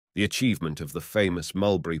The achievement of the famous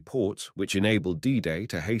Mulberry ports, which enabled D-Day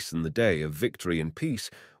to hasten the day of victory and peace,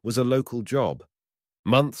 was a local job.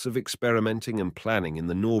 Months of experimenting and planning in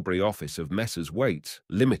the Norbury office of Messrs. Wates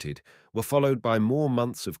Ltd. were followed by more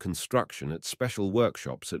months of construction at special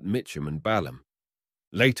workshops at Mitcham and Balham.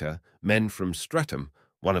 Later, men from Streatham,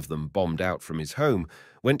 one of them bombed out from his home,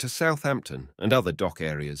 went to Southampton and other dock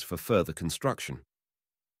areas for further construction.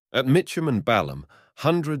 At Mitcham and Balham,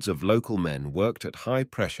 hundreds of local men worked at high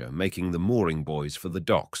pressure making the mooring buoys for the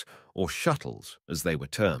docks, or shuttles as they were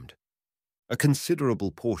termed. A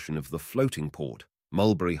considerable portion of the floating port,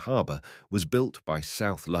 Mulberry Harbour, was built by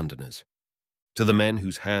South Londoners. To the men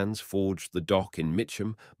whose hands forged the dock in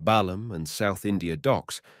Mitcham, Balham and South India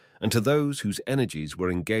docks, and to those whose energies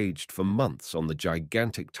were engaged for months on the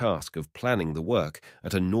gigantic task of planning the work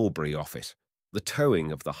at a Norbury office, the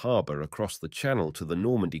towing of the harbour across the channel to the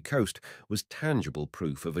Normandy coast was tangible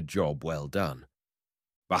proof of a job well done.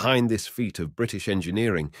 Behind this feat of British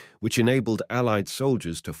engineering, which enabled Allied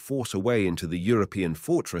soldiers to force a way into the European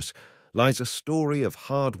fortress, lies a story of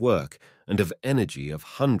hard work and of energy of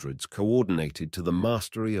hundreds coordinated to the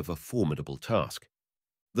mastery of a formidable task.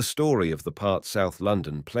 The story of the part South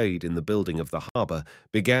London played in the building of the harbour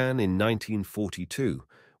began in 1942,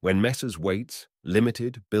 when Messrs. Wates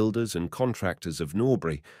Ltd, builders and contractors of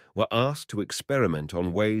Norbury, were asked to experiment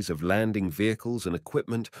on ways of landing vehicles and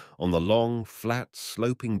equipment on the long, flat,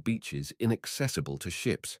 sloping beaches inaccessible to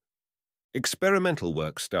ships. Experimental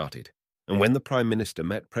work started, and when the Prime Minister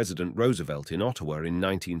met President Roosevelt in Ottawa in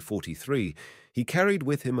 1943, he carried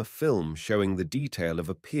with him a film showing the detail of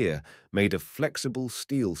a pier made of flexible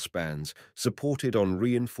steel spans supported on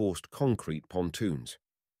reinforced concrete pontoons.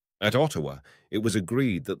 At Ottawa, it was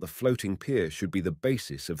agreed that the floating pier should be the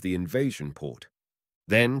basis of the invasion port.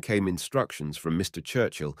 Then came instructions from Mr.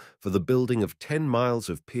 Churchill for the building of 10 miles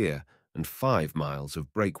of pier and 5 miles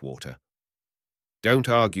of breakwater. "Don't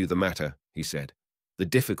argue the matter," he said. "The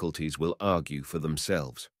difficulties will argue for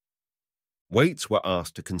themselves." Wates were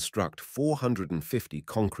asked to construct 450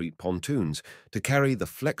 concrete pontoons to carry the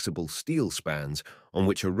flexible steel spans on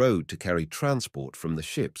which a road to carry transport from the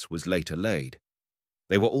ships was later laid.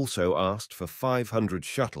 They were also asked for 500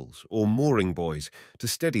 shuttles, or mooring buoys, to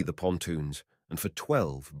steady the pontoons, and for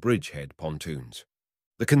 12 bridgehead pontoons.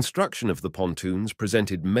 The construction of the pontoons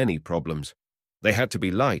presented many problems. They had to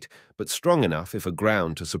be light, but strong enough if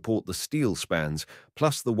aground to support the steel spans,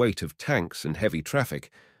 plus the weight of tanks and heavy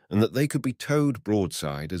traffic, and that they could be towed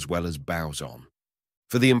broadside as well as bows on.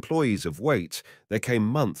 For the employees of Wates, there came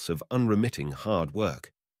months of unremitting hard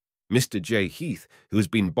work. Mr. J. Heath, who has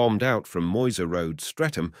been bombed out from Moyser Road,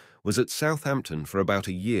 Streatham, was at Southampton for about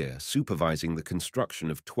a year supervising the construction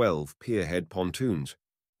of 12 pierhead pontoons.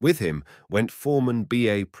 With him went foreman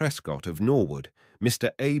B.A. Prescott of Norwood,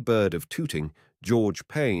 Mr. A. Bird of Tooting, George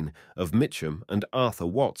Payne of Mitcham and Arthur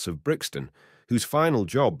Watts of Brixton, whose final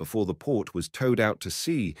job before the port was towed out to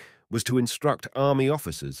sea was to instruct army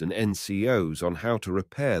officers and NCOs on how to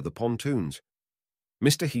repair the pontoons.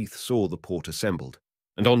 Mr. Heath saw the port assembled,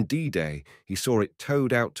 and on D-Day he saw it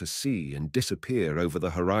towed out to sea and disappear over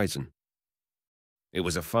the horizon. "It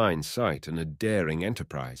was a fine sight and a daring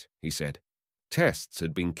enterprise," he said. "Tests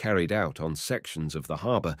had been carried out on sections of the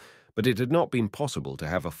harbour, but it had not been possible to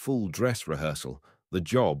have a full dress rehearsal. The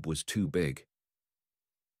job was too big."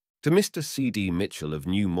 To Mr. C.D. Mitchell of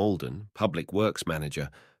New Malden, Public Works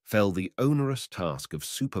Manager, fell the onerous task of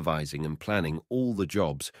supervising and planning all the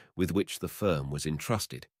jobs with which the firm was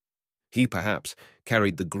entrusted. He perhaps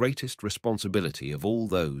carried the greatest responsibility of all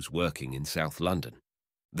those working in South London.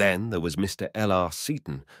 Then there was Mr. L.R.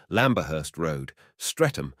 Seaton, Lamberhurst Road,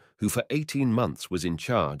 Streatham, who for 18 months was in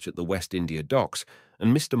charge at the West India docks,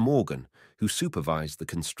 and Mr. Morgan, who supervised the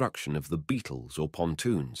construction of the beetles or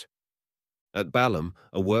pontoons. At Balham,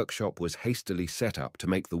 a workshop was hastily set up to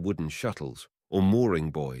make the wooden shuttles, or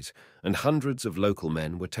mooring buoys, and hundreds of local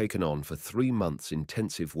men were taken on for 3 months'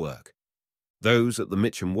 intensive work. Those at the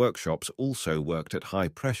Mitcham workshops also worked at high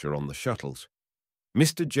pressure on the shuttles.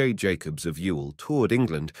 Mr. J. Jacobs of Ewell toured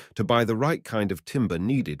England to buy the right kind of timber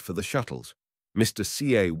needed for the shuttles. Mr.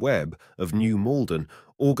 C. A. Webb of New Malden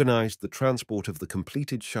organised the transport of the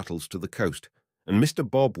completed shuttles to the coast, and Mr.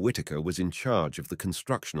 Bob Whittaker was in charge of the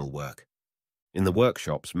constructional work. In the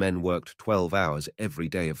workshops, men worked 12 hours every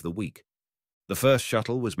day of the week. The first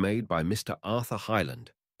shuttle was made by Mr. Arthur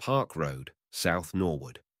Hyland, Park Road, South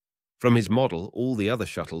Norwood. From his model, all the other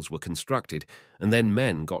shuttles were constructed, and then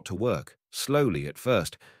men got to work, slowly at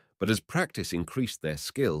first, but as practice increased their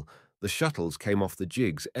skill, the shuttles came off the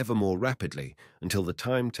jigs ever more rapidly until the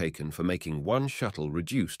time taken for making one shuttle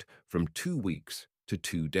reduced from 2 weeks to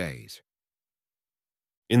 2 days.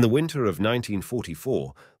 In the winter of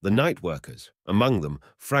 1944, the night workers, among them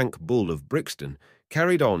Frank Bull of Brixton,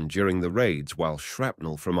 carried on during the raids while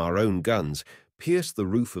shrapnel from our own guns pierced the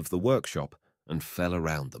roof of the workshop and fell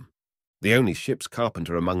around them. The only ship's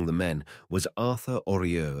carpenter among the men was Arthur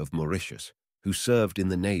Orieux of Mauritius, who served in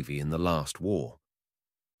the Navy in the last war.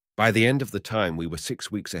 By the end of the time, we were 6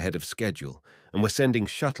 weeks ahead of schedule and were sending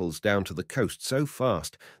shuttles down to the coast so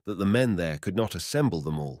fast that the men there could not assemble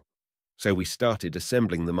them all. So we started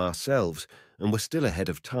assembling them ourselves and were still ahead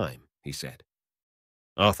of time, he said.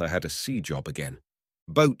 Arthur had a sea job again.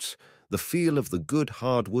 Boats, the feel of the good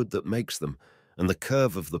hardwood that makes them, and the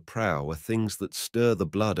curve of the prow are things that stir the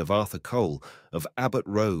blood of Arthur Cole, of Abbott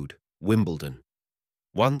Road, Wimbledon.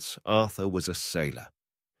 Once Arthur was a sailor.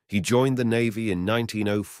 He joined the Navy in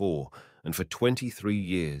 1904 and for 23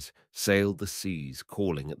 years sailed the seas,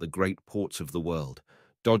 calling at the great ports of the world,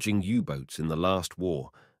 dodging U-boats in the last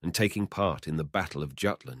war and taking part in the Battle of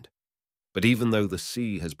Jutland. But even though the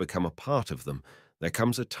sea has become a part of them, there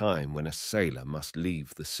comes a time when a sailor must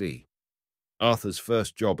leave the sea. Arthur's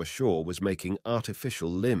first job ashore was making artificial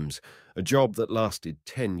limbs, a job that lasted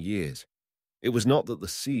 10 years. It was not that the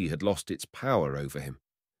sea had lost its power over him.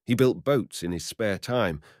 He built boats in his spare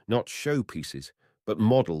time, not showpieces, but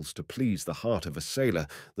models to please the heart of a sailor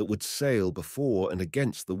that would sail before and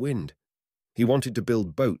against the wind. He wanted to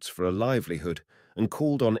build boats for a livelihood and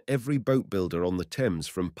called on every boat builder on the Thames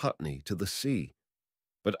from Putney to the sea.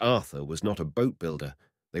 But Arthur was not a boat builder.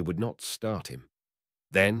 They would not start him.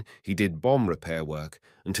 Then he did bomb repair work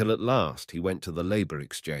until at last he went to the Labour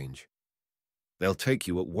Exchange. "They'll take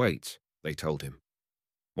you at Wates," they told him.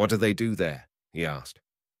 "What do they do there?" he asked.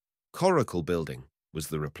 "Coracle building," was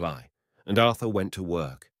the reply, and Arthur went to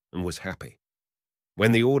work and was happy.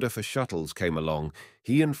 When the order for shuttles came along,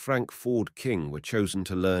 he and Frank Ford King were chosen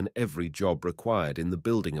to learn every job required in the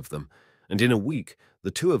building of them, and in a week the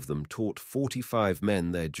two of them taught 45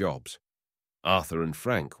 men their jobs. Arthur and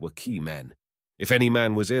Frank were key men. If any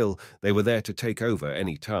man was ill, they were there to take over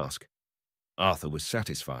any task. Arthur was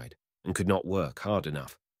satisfied and could not work hard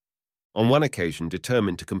enough. On one occasion,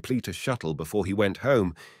 determined to complete a shuttle before he went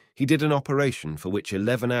home, he did an operation for which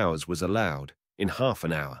 11 hours was allowed, in half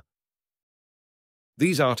an hour.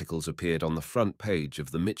 These articles appeared on the front page of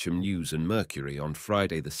the Mitcham News and Mercury on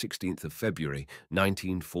Friday the 16th of February,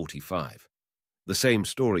 1945. The same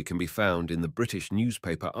story can be found in the British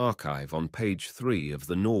Newspaper Archive on page 3 of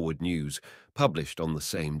the Norwood News, published on the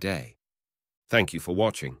same day. Thank you for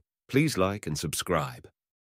watching. Please like and subscribe.